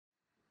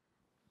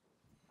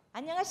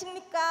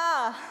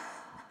안녕하십니까?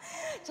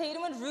 제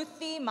이름은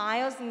Ruthie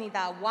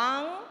Miles입니다.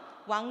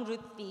 왕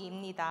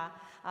루티입니다.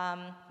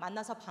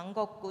 만나서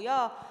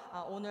반갑고요.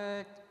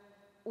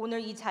 오늘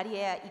이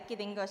자리에 있게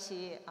된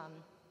것이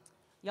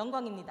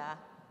영광입니다.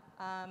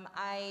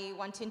 I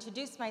want to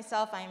introduce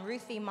myself. I am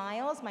Ruthie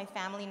Miles. My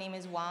family name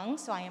is Wang,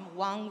 so I am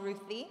Wang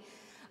Ruthie.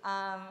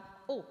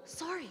 Oh,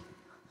 sorry.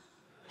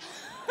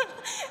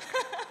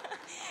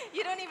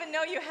 You don't even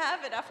know you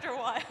have it after a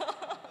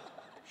while.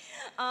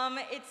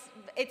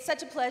 It's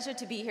such a pleasure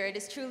to be here. It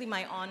is truly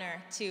my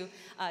honor to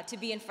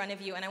be in front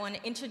of you. And I want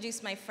to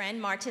introduce my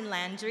friend, Martin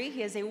Landry.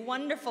 He is a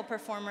wonderful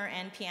performer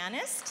and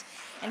pianist,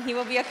 and he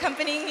will be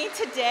accompanying me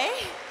today.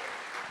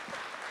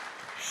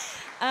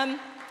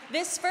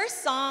 This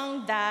first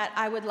song that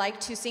I would like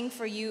to sing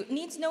for you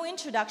needs no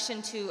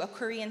introduction to a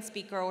Korean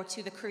speaker or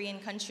to the Korean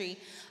country,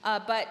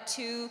 but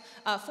to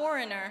a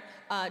foreigner,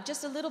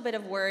 just a little bit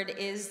of word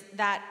is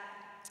that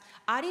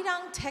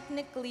Arirang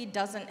technically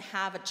doesn't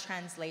have a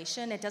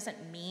translation. It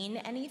doesn't mean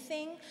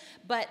anything,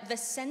 but the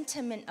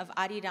sentiment of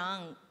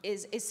Arirang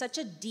is such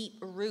a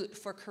deep root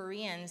for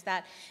Koreans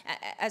that,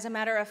 as a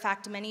matter of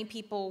fact, many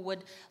people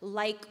would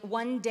like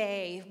one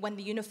day when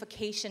the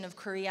unification of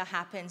Korea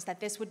happens that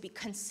this would be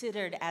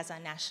considered as a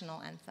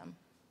national anthem.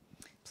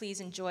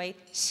 Please enjoy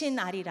Shin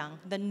Arirang,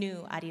 the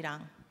new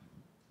Arirang.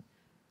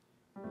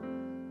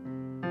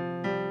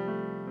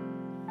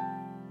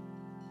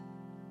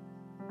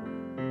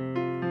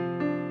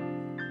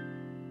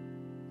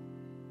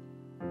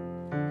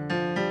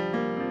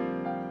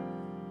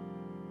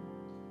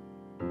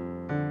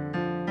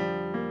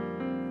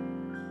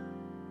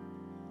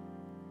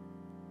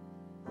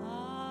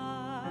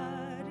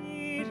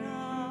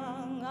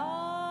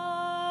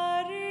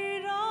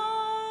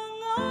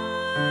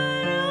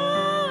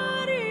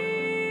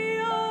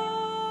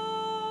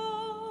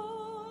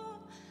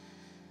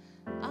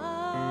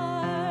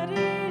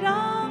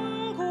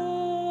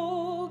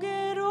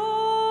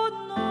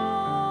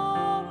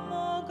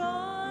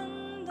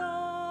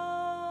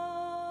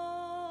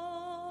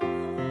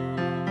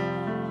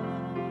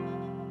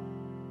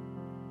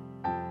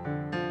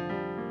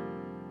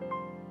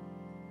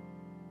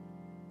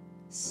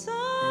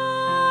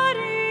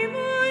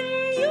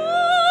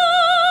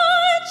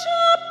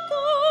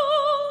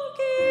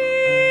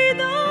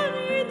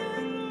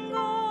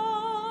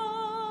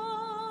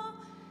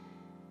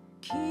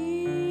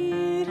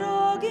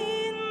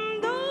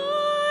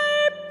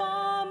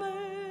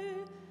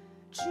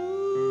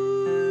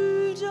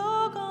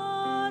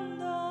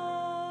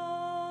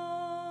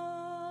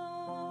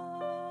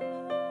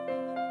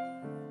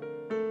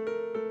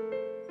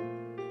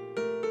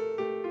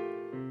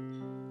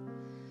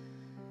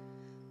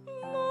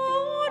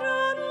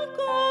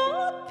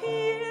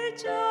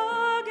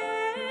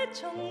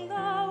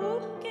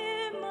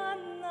 정다웁게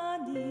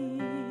만나니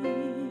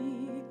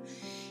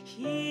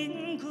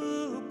흰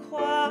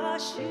국화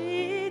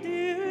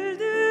시들듯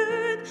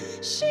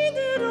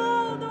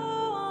시들어도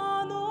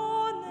안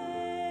오네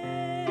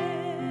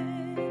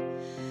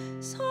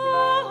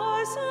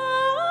서산은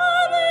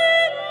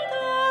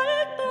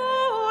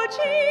달도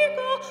지고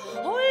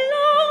홀로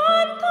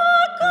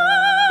안타까운데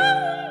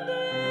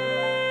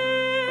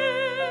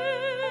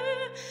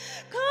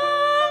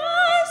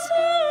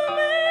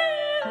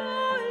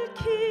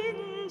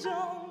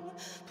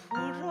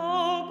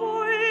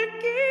풀어볼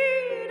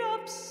길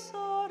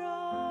없어라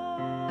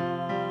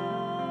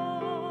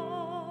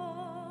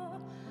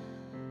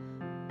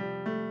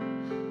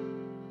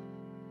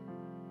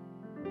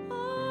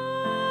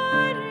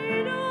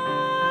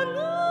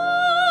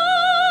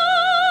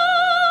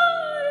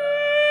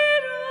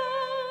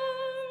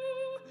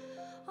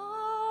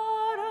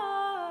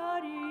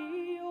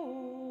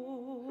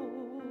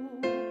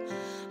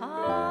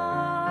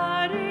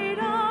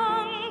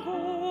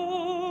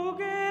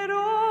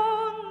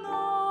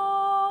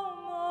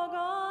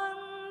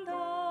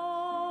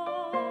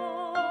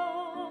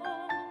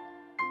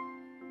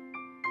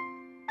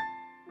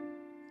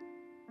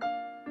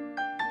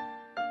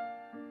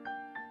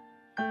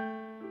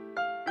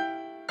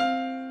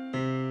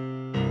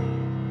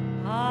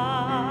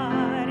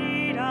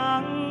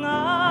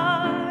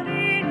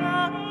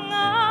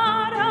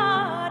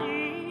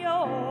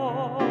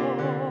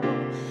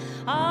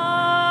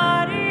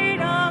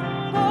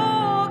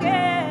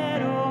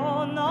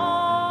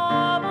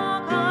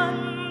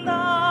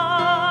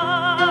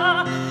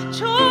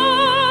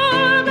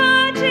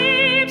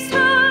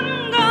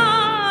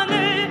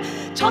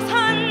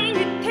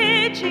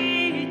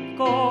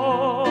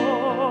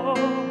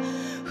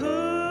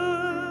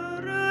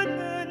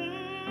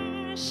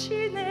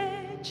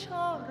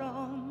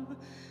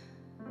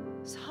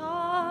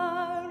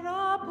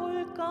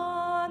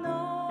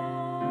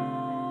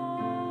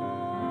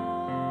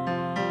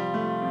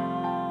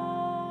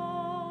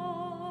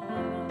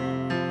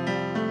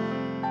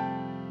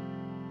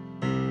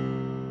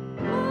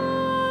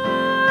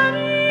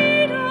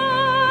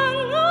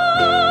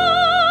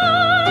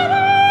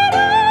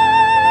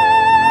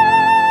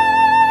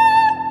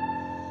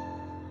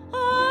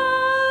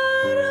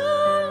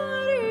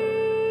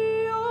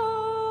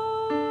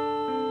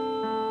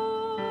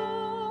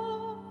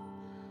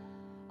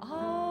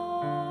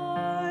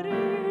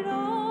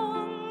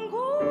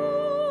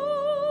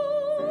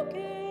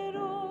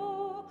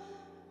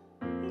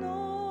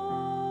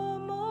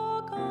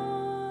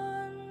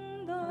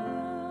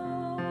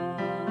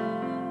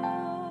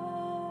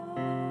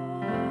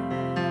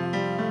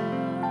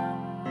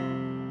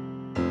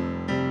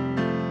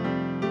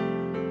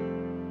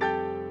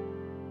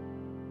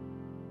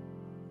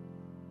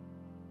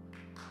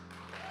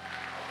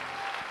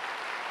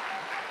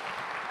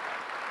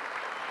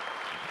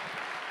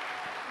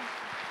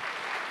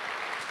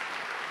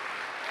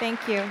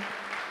Thank you.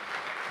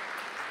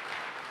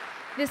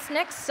 This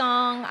next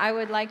song I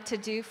would like to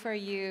do for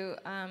you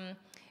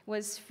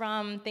was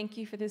from, thank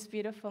you for this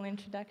beautiful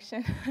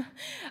introduction,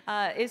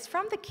 is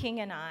from The King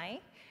and I,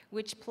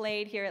 which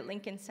played here at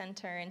Lincoln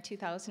Center in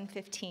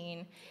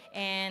 2015.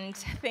 And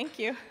thank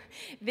you.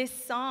 This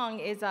song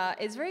is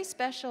very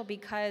special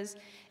because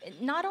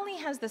not only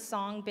has the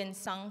song been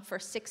sung for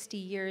 60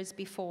 years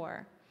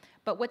before,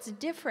 but what's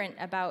different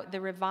about the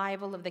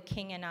revival of The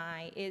King and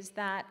I is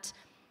that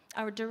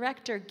our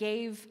director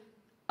gave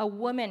a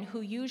woman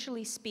who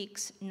usually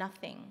speaks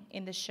nothing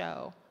in the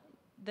show.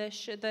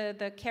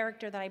 The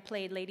character that I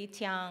played, Lady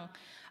Tiang,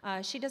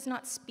 she does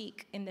not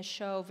speak in the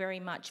show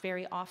very much,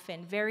 very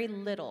often, very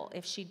little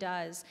if she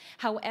does.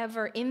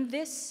 However, in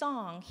this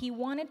song, he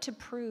wanted to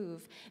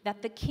prove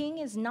that the king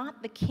is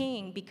not the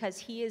king because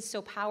he is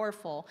so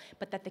powerful,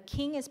 but that the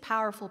king is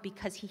powerful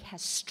because he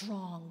has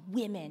strong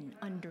women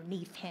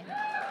underneath him.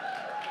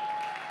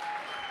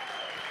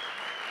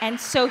 And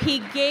so he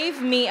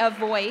gave me a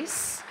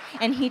voice,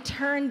 and he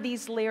turned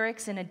these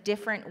lyrics in a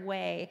different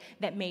way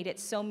that made it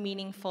so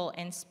meaningful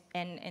and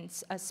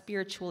a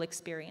spiritual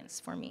experience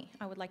for me.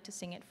 I would like to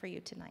sing it for you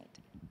tonight.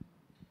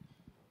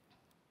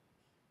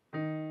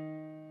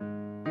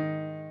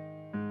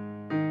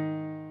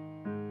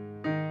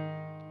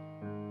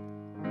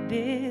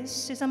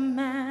 This is a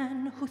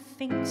man who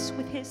thinks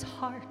with his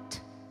heart.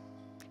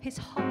 His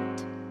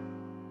heart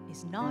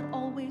is not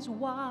always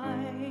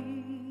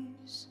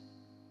wise.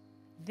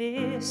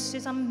 This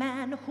is a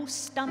man who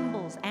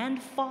stumbles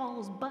and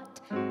falls, but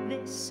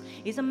this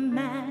is a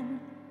man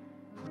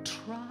who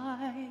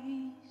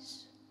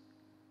tries.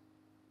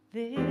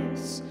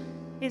 This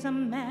is a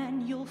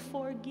man you'll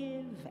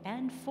forgive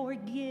and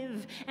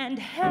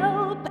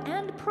help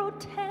and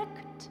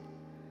protect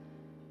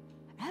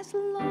as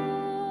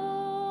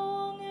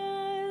long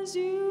as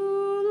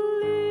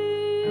you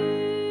live.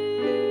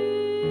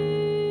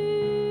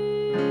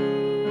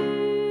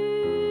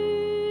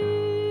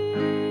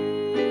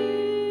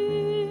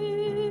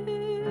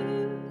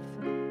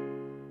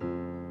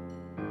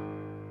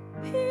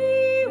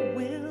 He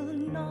will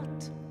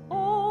not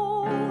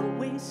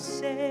always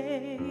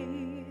say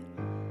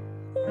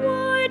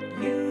what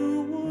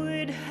you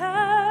would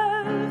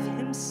have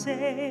him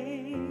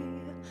say,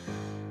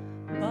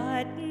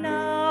 but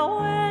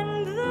now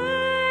and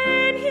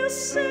then he'll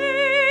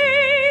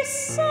say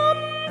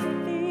something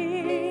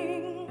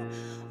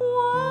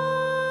wonderful.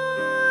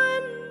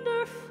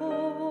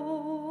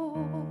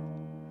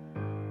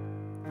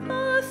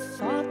 The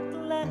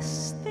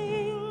thoughtless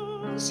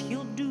things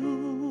he'll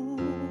do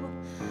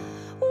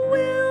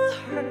will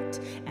hurt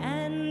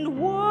and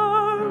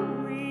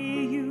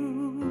worry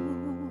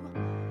you.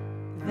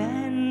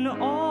 Then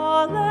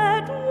all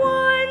at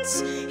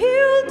once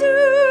he'll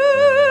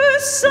do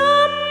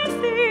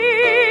something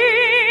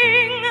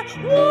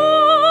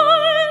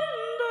wonderful.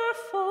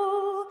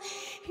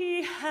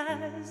 He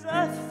has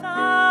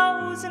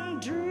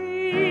 1,000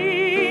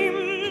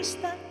 dreams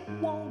that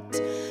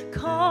won't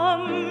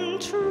come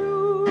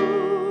true.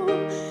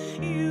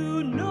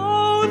 You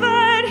know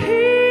that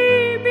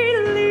he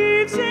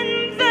believes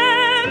in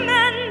them,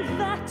 and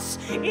that's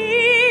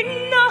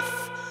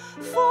enough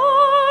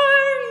for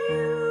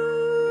you.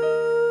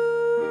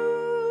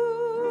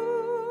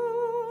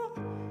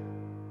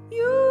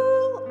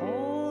 You'll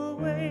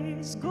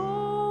always go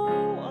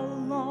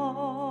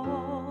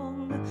along,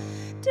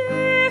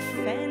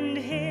 defend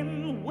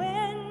him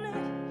when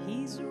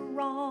he's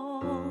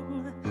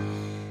wrong,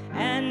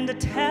 and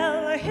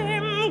tell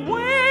him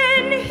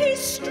when he's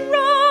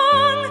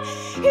strong.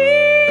 He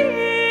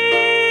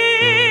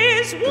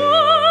is wonderful.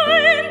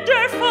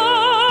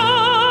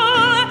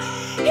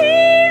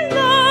 He'll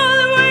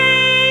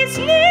always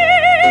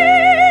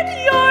need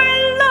your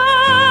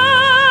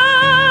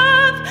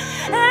love,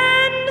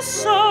 and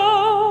so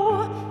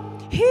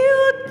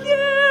he'll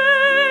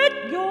get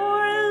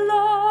your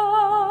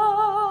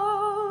love.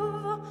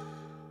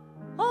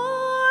 A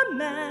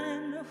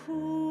man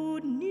who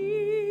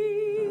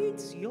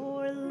needs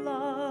your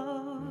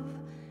love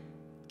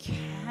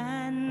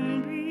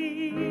can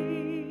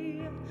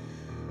be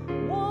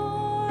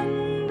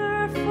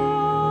wonderful.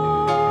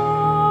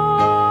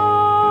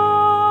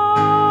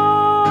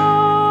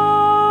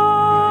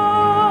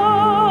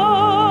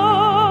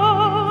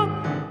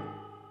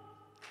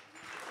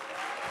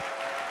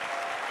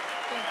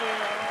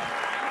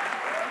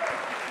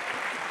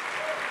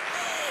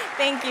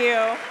 Thank you.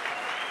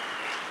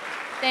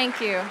 Thank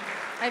you.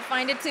 I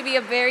find it to be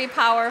a very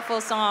powerful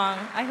song.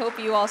 I hope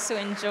you also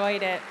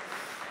enjoyed it.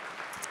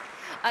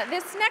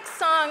 This next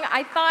song,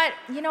 I thought,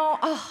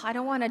 I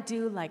don't want to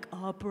do like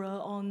opera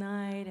all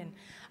night, and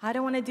I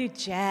don't want to do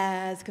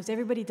jazz because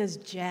everybody does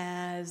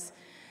jazz.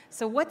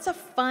 So what's a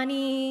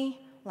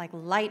funny, like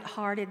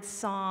lighthearted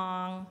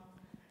song?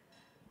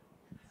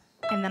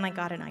 And then I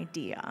got an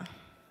idea.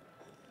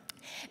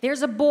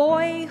 There's a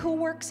boy who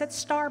works at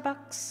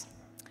Starbucks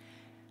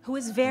who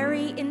is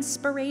very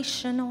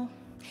inspirational.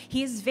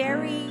 He is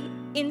very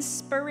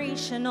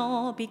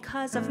inspirational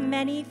because of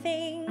many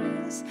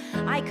things. wings.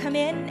 I come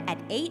in at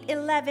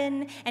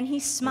 8:11 and he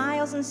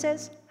smiles and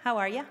says, "How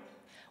are ya?"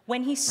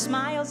 When he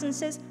smiles and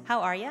says,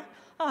 "How are ya?"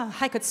 Oh,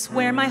 I could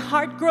swear my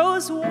heart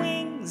grows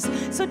wings.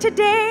 So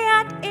today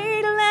at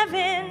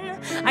 8:11,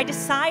 I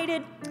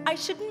decided I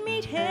should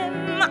meet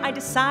him. I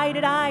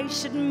decided I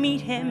should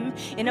meet him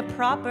in a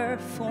proper,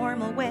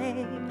 formal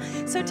way.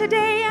 So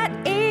today at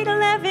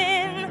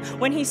 8:11,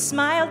 when he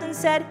smiled and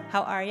said,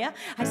 "How are ya?"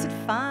 I said,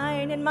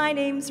 "Fine, and my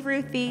name's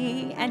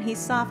Ruthie." And he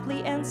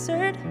softly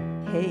answered,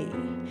 "Hey."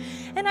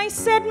 And I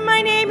said,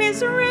 "My name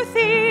is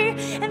Ruthie,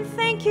 and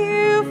thank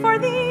you for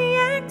the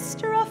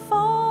extra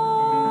foam."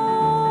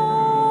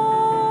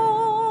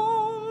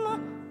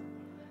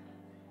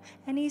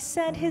 And he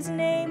said his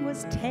name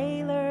was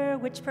Taylor,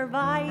 which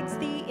provides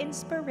the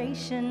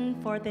inspiration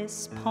for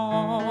this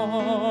poem.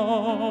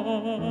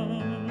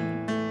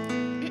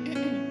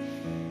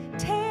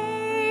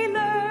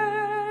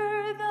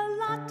 Taylor, the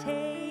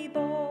latte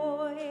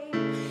boy,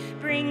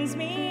 brings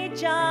me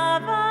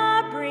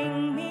Java,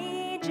 bring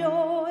me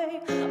joy.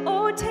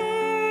 Oh,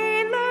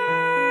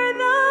 Taylor,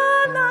 the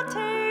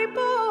latte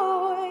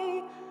boy,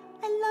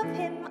 I love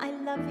him, I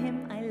love him,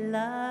 I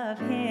love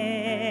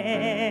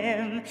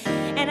him.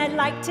 And I'd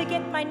like to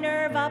get my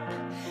nerve up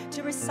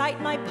to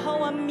recite my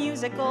poem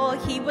musical.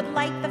 He would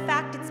like the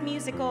fact it's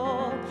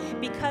musical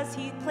because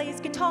he plays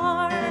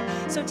guitar.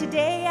 So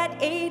today at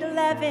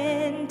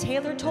 8:11,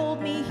 Taylor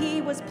told me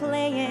he was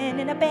playing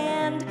in a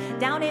band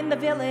down in the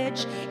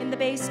village in the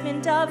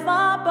basement of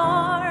a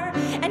bar.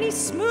 And he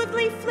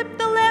smoothly flipped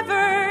the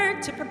lever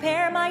to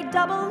prepare my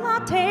double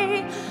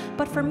latte.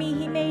 But for me,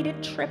 he made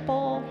it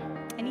triple.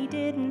 And he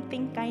didn't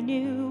think I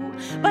knew,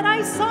 but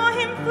I saw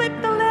him flip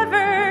the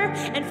lever,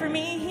 and for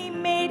me he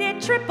made it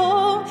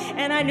triple,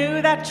 and I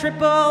knew that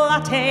triple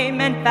latte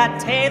meant that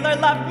Taylor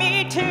loved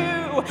me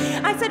too.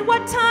 I said,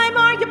 "What time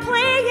are you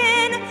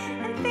playing?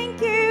 And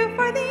thank you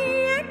for the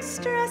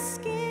extra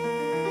skin."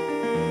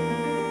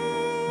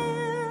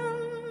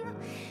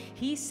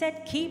 He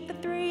said, "Keep the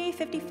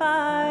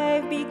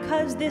 355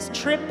 because this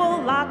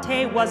triple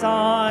latte was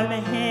on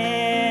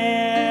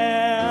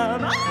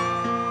him."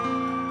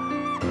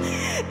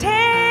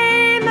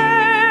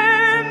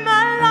 Taylor,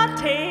 my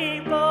latte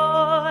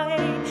boy,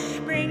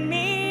 bring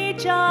me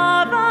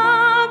Java,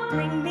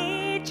 bring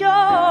me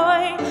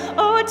joy.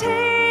 Oh,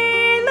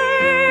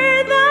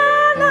 Taylor, the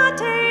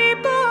latte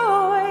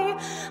boy,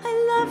 I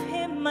love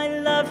him, I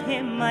love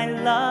him, I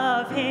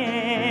love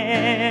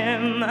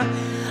him.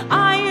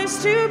 I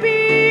used to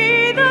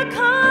be the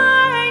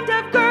kind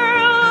of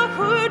girl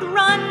who'd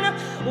run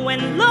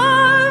when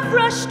love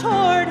rushed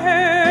toward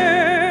her.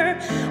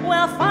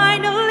 Well,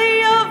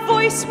 finally a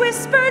voice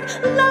whispered,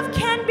 "Love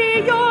can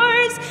be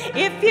yours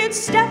if you'd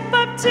step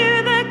up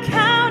to the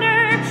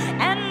counter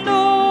and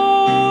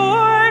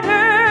order."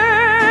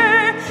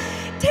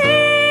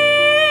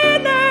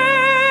 Taylor,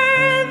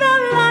 the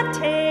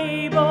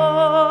latte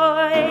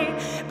boy,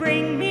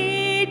 bring me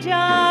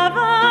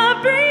Java,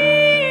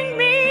 bring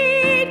me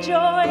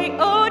joy.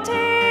 Oh,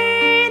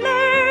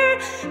 Taylor,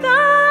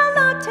 the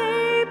latte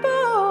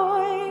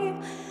boy,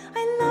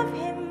 I love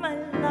him, I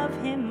love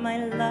him, I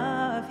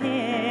love him.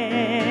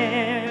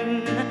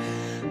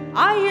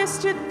 I used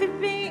to think,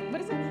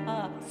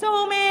 so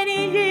many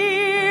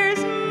years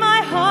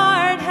my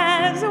heart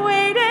has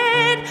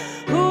waited.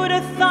 Who'd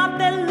have thought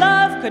that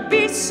love could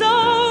be so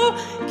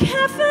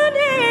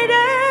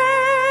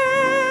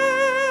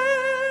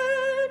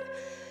caffeinated?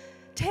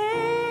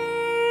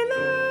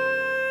 Taylor,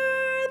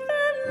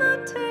 the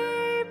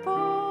latte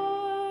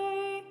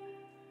boy,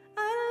 I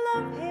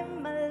love him,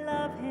 I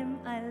love him,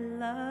 I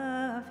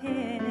love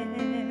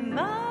him.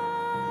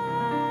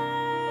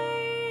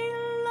 I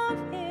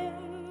love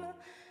him,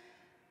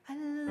 I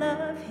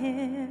love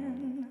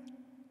him,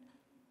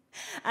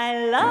 I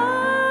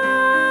love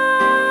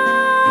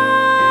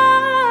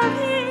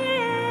him.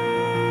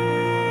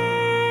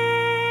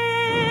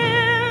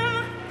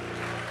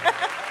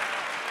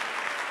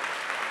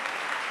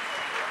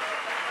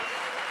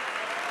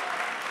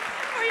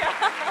 Oh, yeah.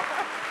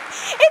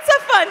 It's a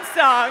fun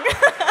song.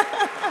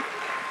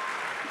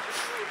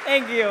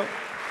 Thank you.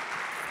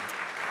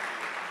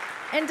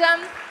 And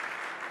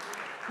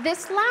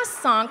this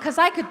last song, because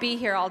I could be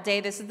here all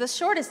day, this is the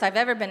shortest I've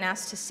ever been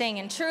asked to sing,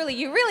 and truly,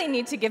 you really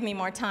need to give me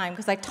more time,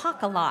 because I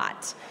talk a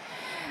lot.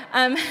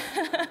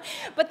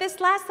 But this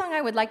last song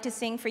I would like to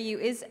sing for you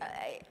is,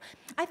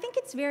 I think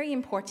it's very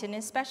important,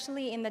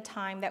 especially in the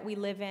time that we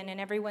live in, and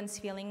everyone's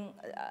feeling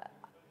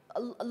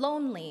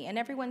lonely, and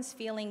everyone's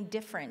feeling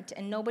different,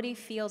 and nobody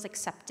feels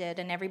accepted,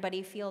 and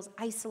everybody feels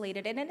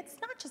isolated, and it's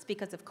not just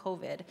because of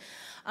COVID.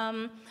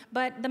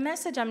 But the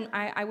message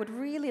I would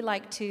really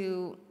like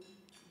to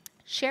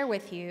share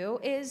with you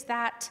is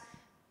that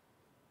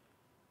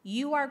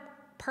you are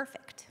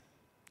perfect,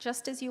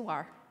 just as you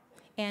are,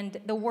 and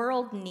the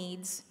world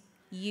needs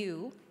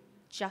you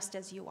just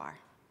as you are.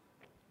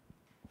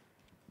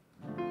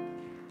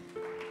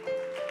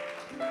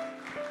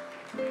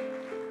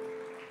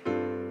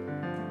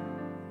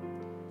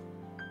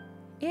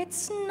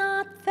 It's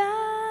not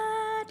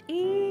that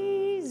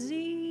easy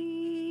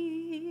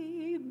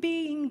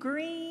being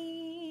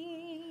green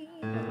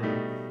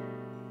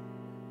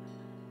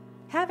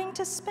having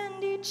to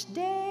spend each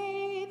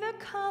day the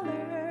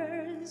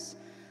colors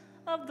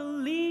of the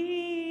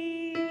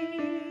leaves,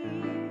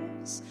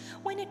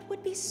 when it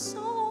would be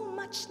so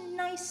much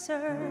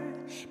nicer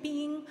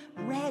being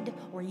red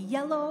or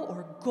yellow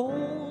or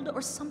gold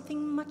or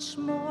something much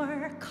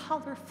more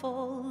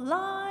colorful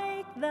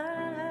like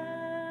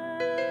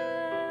that.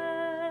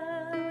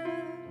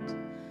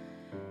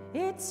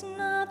 It's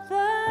not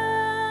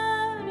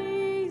that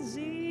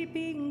easy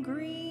being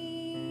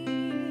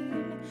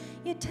green.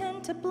 You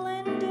tend to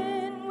blend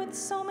in with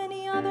so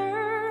many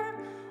other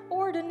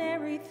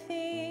ordinary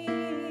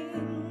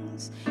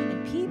things,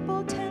 and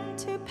people tend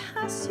to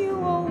pass you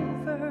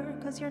over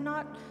because you're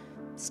not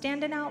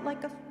standing out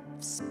like a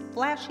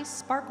flashy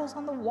sparkles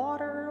on the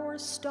water or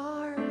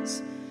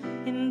stars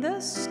in the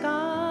sky.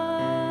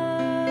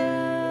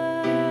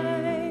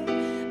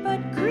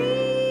 But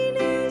green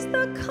is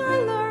the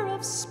color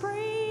of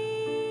spring,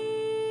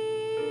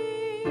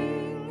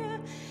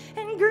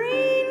 and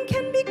green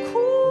can be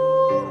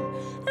cool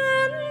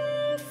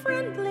and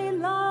friendly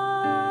like,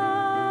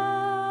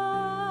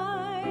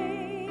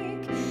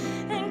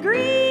 and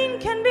green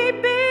can be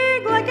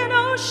big like an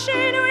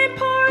ocean or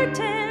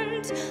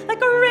important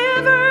like a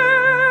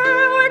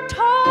river or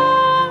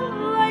tall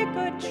like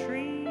a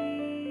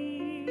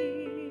tree.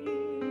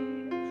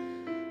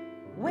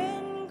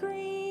 When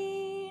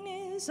green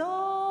is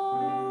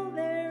all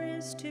there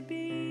is to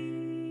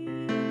be,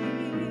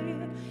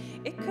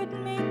 it could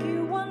make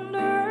you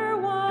wonder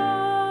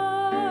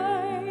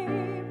why.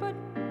 But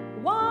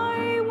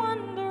why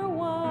wonder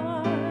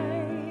why?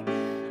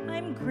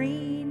 I'm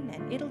green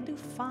and it'll do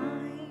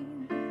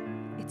fine.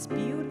 It's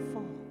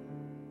beautiful,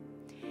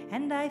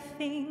 and I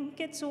think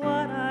it's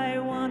what I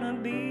wanna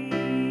be.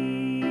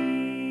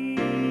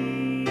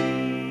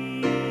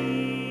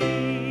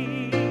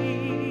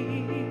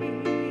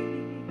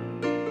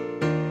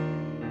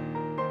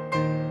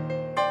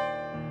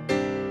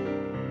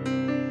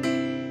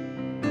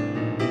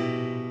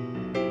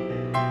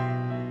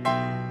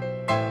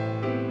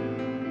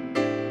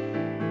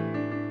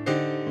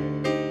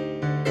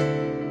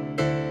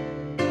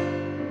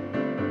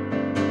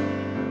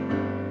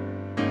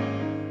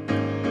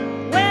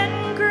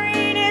 When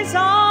green is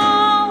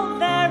all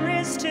there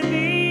is to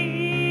be,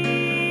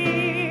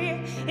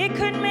 it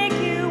could make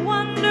you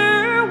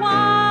wonder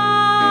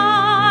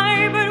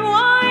why. But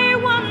why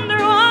wonder,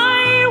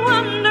 why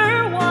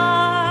wonder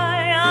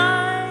why?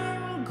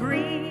 I'm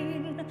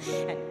green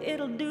and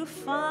it'll do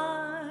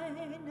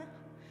fine.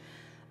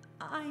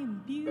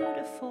 I'm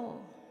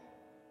beautiful,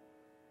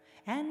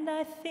 and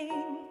I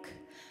think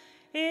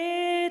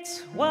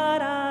it's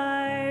what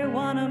I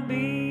wanna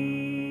be.